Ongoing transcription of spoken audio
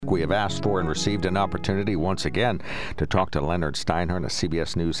we have asked for and received an opportunity once again to talk to Leonard Steinhardt, a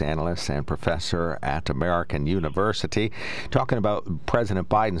CBS News analyst and professor at American University, talking about President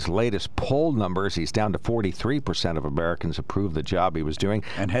Biden's latest poll numbers. He's down to 43% of Americans approve the job he was doing.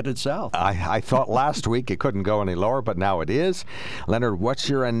 And headed south. I thought last week it couldn't go any lower, but now it is. Leonard, what's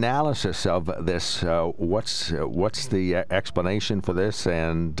your analysis of this? What's the explanation for this,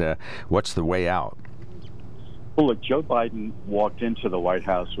 and what's the way out? Well, look, Joe Biden walked into the White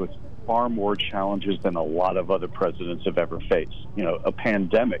House with far more challenges than a lot of other presidents have ever faced. You know, a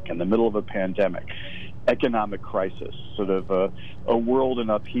pandemic, in the middle of a pandemic, economic crisis, sort of a world in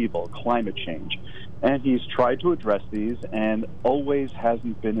upheaval, climate change. And he's tried to address these and always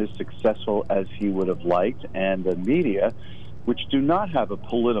hasn't been as successful as he would have liked. And the media, which do not have a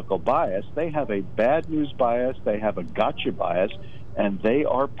political bias, they have a bad news bias, they have a gotcha bias, and they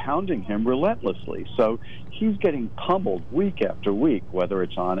are pounding him relentlessly. So he's getting pummeled week after week, whether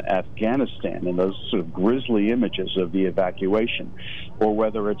it's on Afghanistan and those sort of grisly images of the evacuation, or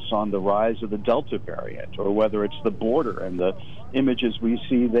whether it's on the rise of the Delta variant, or whether it's the border and the images we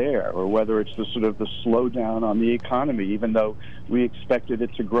see there, or whether it's the sort of the slowdown on the economy, even though we expected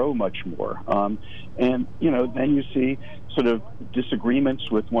it to grow much more. And, you know, then you see sort of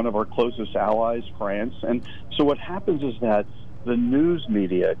disagreements with one of our closest allies, France. And so what happens is that the news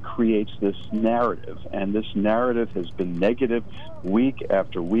media creates this narrative, and this narrative has been negative week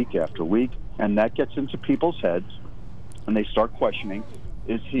after week after week, and that gets into people's heads, and they start questioning,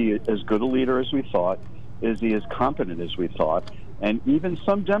 is he as good a leader as we thought? Is he as competent as we thought? And even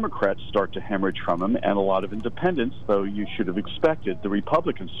some Democrats start to hemorrhage from him, and a lot of independents, though you should have expected the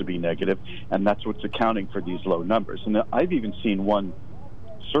Republicans to be negative, and that's what's accounting for these low numbers. And I've even seen one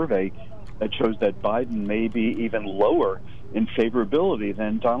survey that shows that Biden may be even lower in favorability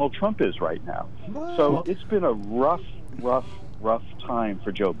than Donald Trump is right now. Wow. So it's been a rough time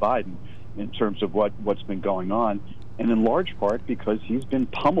for Joe Biden in terms of what's been going on, and in large part because he's been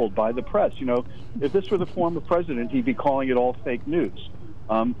pummeled by the press. You know, if this were the former president, he'd be calling it all fake news.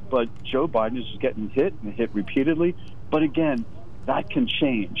 But Joe Biden is getting hit and hit repeatedly. But again, that can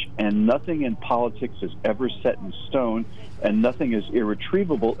change, and nothing in politics is ever set in stone, and nothing is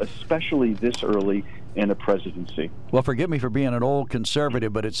irretrievable, especially this early in a presidency. Well, forgive me for being an old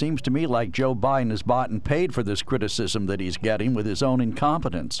conservative, but it seems to me like Joe Biden has bought and paid for this criticism that he's getting with his own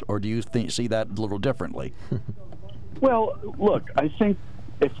incompetence. Or do you see that a little differently? Well, look, I think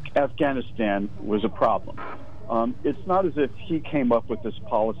if Afghanistan was a problem, it's not as if he came up with this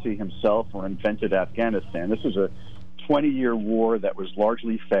policy himself or invented Afghanistan. This is a 20-year war that was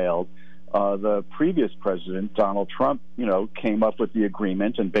largely failed. The previous president, Donald Trump, you know, came up with the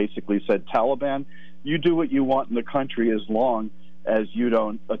agreement and basically said, Taliban, you do what you want in the country as long as you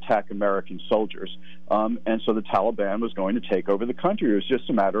don't attack American soldiers. And so the Taliban was going to take over the country. It was just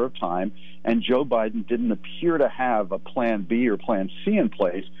a matter of time. And Joe Biden didn't appear to have a plan B or plan C in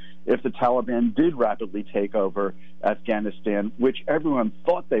place if the Taliban did rapidly take over Afghanistan, which everyone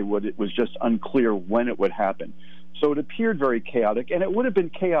thought they would. It was just unclear when it would happen. So it appeared very chaotic, and it would have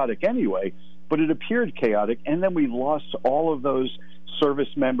been chaotic anyway, but it appeared chaotic, and then we lost all of those service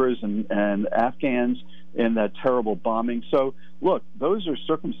members and Afghans in that terrible bombing. So, look, those are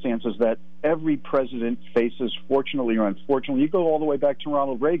circumstances that every president faces, fortunately or unfortunately. You go all the way back to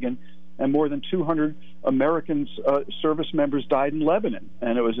Ronald Reagan, and more than 200 American service members died in Lebanon,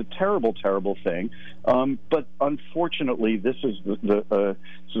 and it was a terrible, terrible thing. But unfortunately, this is the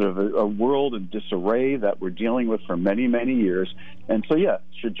sort of a world in disarray that we're dealing with for many, many years. And so, yeah,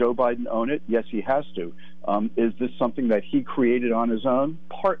 should Joe Biden own it? Yes, he has to. Is this something that he created on his own?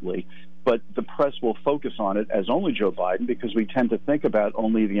 Partly. But the press will focus on it as only Joe Biden because we tend to think about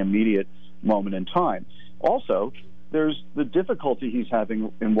only the immediate moment in time. Also, there's the difficulty he's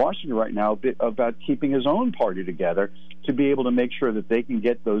having in Washington right now about keeping his own party together to be able to make sure that they can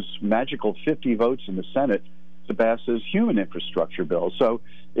get those magical 50 votes in the Senate to pass his human infrastructure bill. So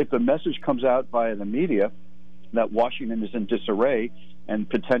if the message comes out via the media that Washington is in disarray and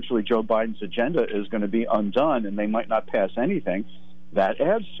potentially Joe Biden's agenda is going to be undone and they might not pass anything, that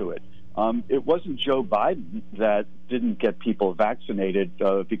adds to it. It wasn't Joe Biden that didn't get people vaccinated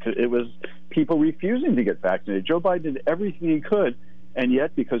because it was people refusing to get vaccinated. Joe Biden did everything he could, and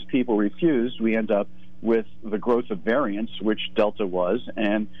yet because people refused, we end up with the growth of variants, which Delta was,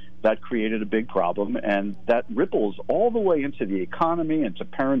 and that created a big problem, and that ripples all the way into the economy and to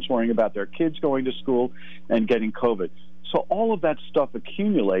parents worrying about their kids going to school and getting COVID. So all of that stuff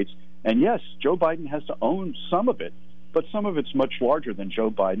accumulates, and yes, Joe Biden has to own some of it. but some of it's much larger than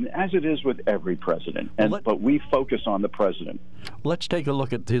Joe Biden, as it is with every president. But we focus on the president. Let's take a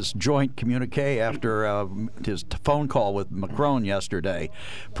look at his joint communique after his phone call with Macron yesterday.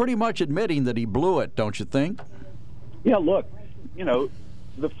 Pretty much admitting that he blew it, don't you think? Yeah, look,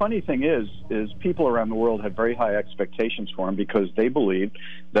 the funny thing is people around the world had very high expectations for him because they believed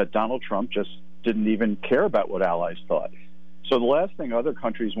that Donald Trump just didn't even care about what allies thought. So the last thing other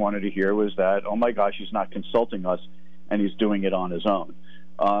countries wanted to hear was that, oh my gosh, he's not consulting us and he's doing it on his own.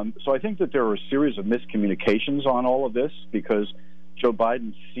 So I think that there were a series of miscommunications on all of this because Joe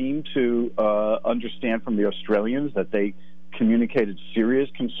Biden seemed to understand from the Australians that they communicated serious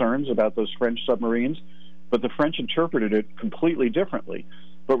concerns about those French submarines, but the French interpreted it completely differently.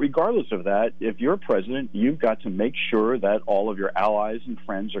 But regardless of that, if you're president, you've got to make sure that all of your allies and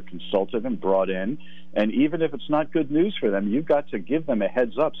friends are consulted and brought in. And even if it's not good news for them, you've got to give them a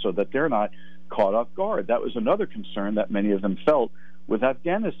heads up so that they're not caught off guard. That was another concern that many of them felt with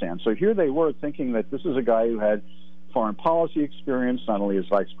Afghanistan. So here they were thinking that this is a guy who had foreign policy experience, not only as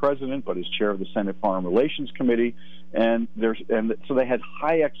vice president, but as chair of the Senate Foreign Relations Committee. And so they had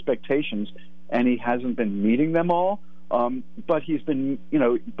high expectations, and he hasn't been meeting them all. But he's been,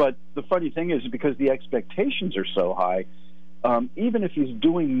 but the funny thing is because the expectations are so high, even if he's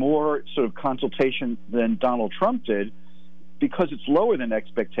doing more sort of consultation than Donald Trump did, because it's lower than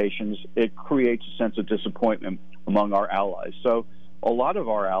expectations, it creates a sense of disappointment among our allies. So a lot of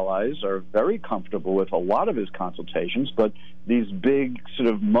our allies are very comfortable with a lot of his consultations, but these big sort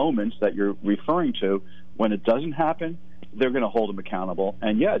of moments that you're referring to, when it doesn't happen, they're going to hold him accountable.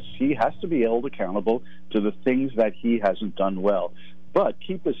 And yes, he has to be held accountable to the things that he hasn't done well. But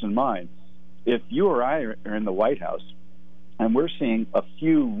keep this in mind. If you or I are in the White House and we're seeing a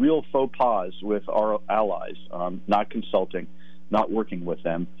few real faux pas with our allies, not consulting, not working with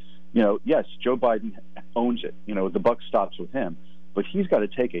them, yes, Joe Biden owns it. The buck stops with him. But he's got to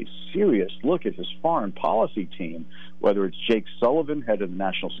take a serious look at his foreign policy team, whether it's Jake Sullivan, head of the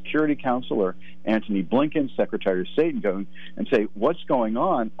National Security Council, or Antony Blinken, Secretary of State, and say, what's going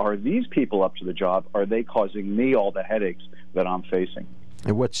on? Are these people up to the job? Are they causing me all the headaches that I'm facing?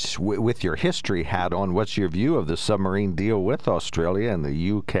 And what's with your history hat on? What's your view of the submarine deal with Australia and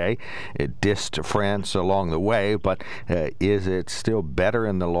the UK? It dissed France along the way, but is it still better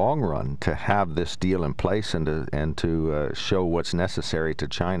in the long run to have this deal in place and to show what's necessary to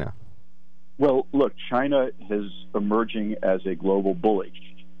China? Well, look, China is emerging as a global bully,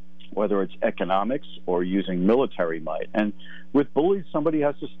 whether it's economics or using military might. And with bullies, somebody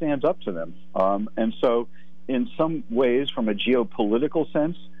has to stand up to them. And so, in some ways, from a geopolitical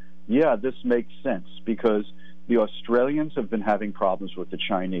sense, yeah, this makes sense because the Australians have been having problems with the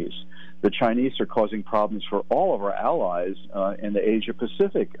Chinese. The Chinese are causing problems for all of our allies in the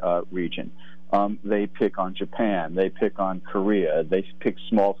Asia-Pacific region. They pick on Japan. They pick on Korea. They pick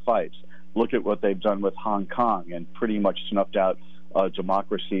small fights. Look at what they've done with Hong Kong and pretty much snuffed out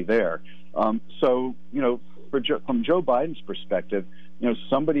democracy there. So, from Joe Biden's perspective,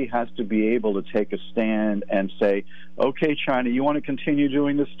 somebody has to be able to take a stand and say, okay, China, you want to continue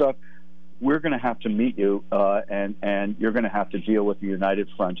doing this stuff? We're going to have to meet you, and you're going to have to deal with the united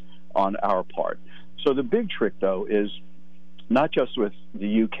front on our part. So the big trick, though, is not just with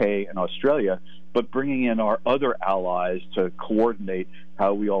the UK and Australia, but bringing in our other allies to coordinate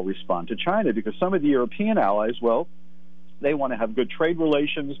how we all respond to China, because some of the European allies, well, they want to have good trade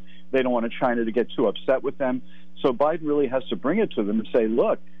relations. They don't want China to get too upset with them. So Biden really has to bring it to them and say,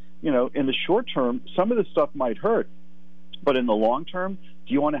 look, in the short term, some of this stuff might hurt, but in the long term,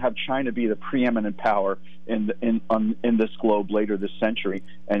 do you want to have China be the preeminent power in this globe later this century?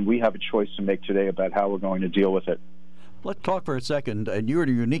 And we have a choice to make today about how we're going to deal with it. Let's talk for a second, and you're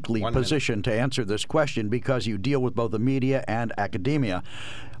uniquely positioned to answer this question because you deal with both the media and academia.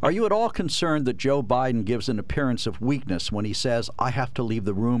 Are you at all concerned that Joe Biden gives an appearance of weakness when he says, I have to leave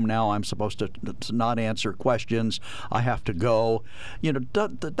the room now, I'm supposed to not answer questions, I have to go?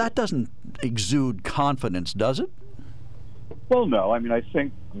 That doesn't exude confidence, does it? Well, no. I mean, I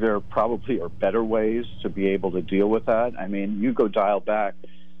think there probably are better ways to be able to deal with that. I mean, you go dial back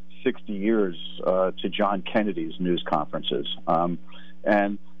 60 years to John Kennedy's news conferences.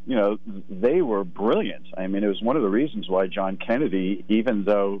 And, they were brilliant. I mean, it was one of the reasons why John Kennedy, even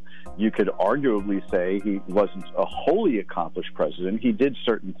though you could arguably say he wasn't a wholly accomplished president, he did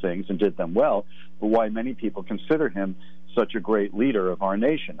certain things and did them well, but why many people consider him such a great leader of our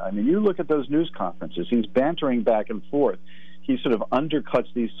nation. I mean, you look at those news conferences, he's bantering back and forth. He sort of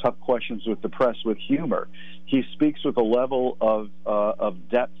undercuts these tough questions with the press with humor. He speaks with a level of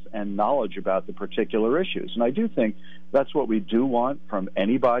depth and knowledge about the particular issues. And I do think that's what we do want from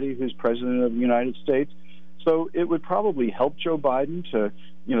anybody who's president of the United States. So it would probably help Joe Biden to,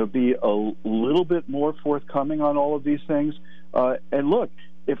 be a little bit more forthcoming on all of these things. And look,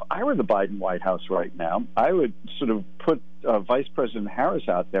 if I were the Biden White House right now, I would sort of put Vice President Harris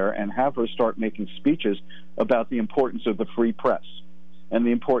out there and have her start making speeches about the importance of the free press and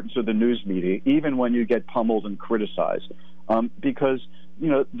the importance of the news media, even when you get pummeled and criticized. Because,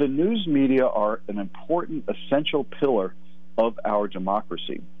 the news media are an important, essential pillar of our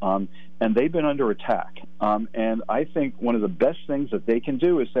democracy, and they've been under attack. And I think one of the best things that they can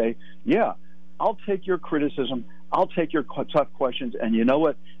do is say, yeah, I'll take your criticism, I'll take your tough questions, and you know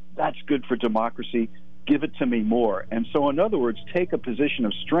what? That's good for democracy. Give it to me more. And so, in other words, take a position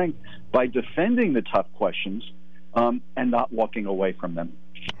of strength by defending the tough questions and not walking away from them.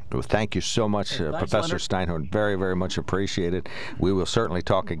 Well, thank you so much, Professor Steinhorn. Very, very much appreciated. We will certainly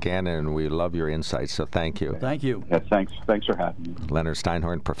talk again, and we love your insights, so thank you. Thank you. Yeah, thanks for having me. Leonard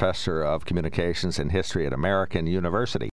Steinhorn, Professor of Communications and History at American University.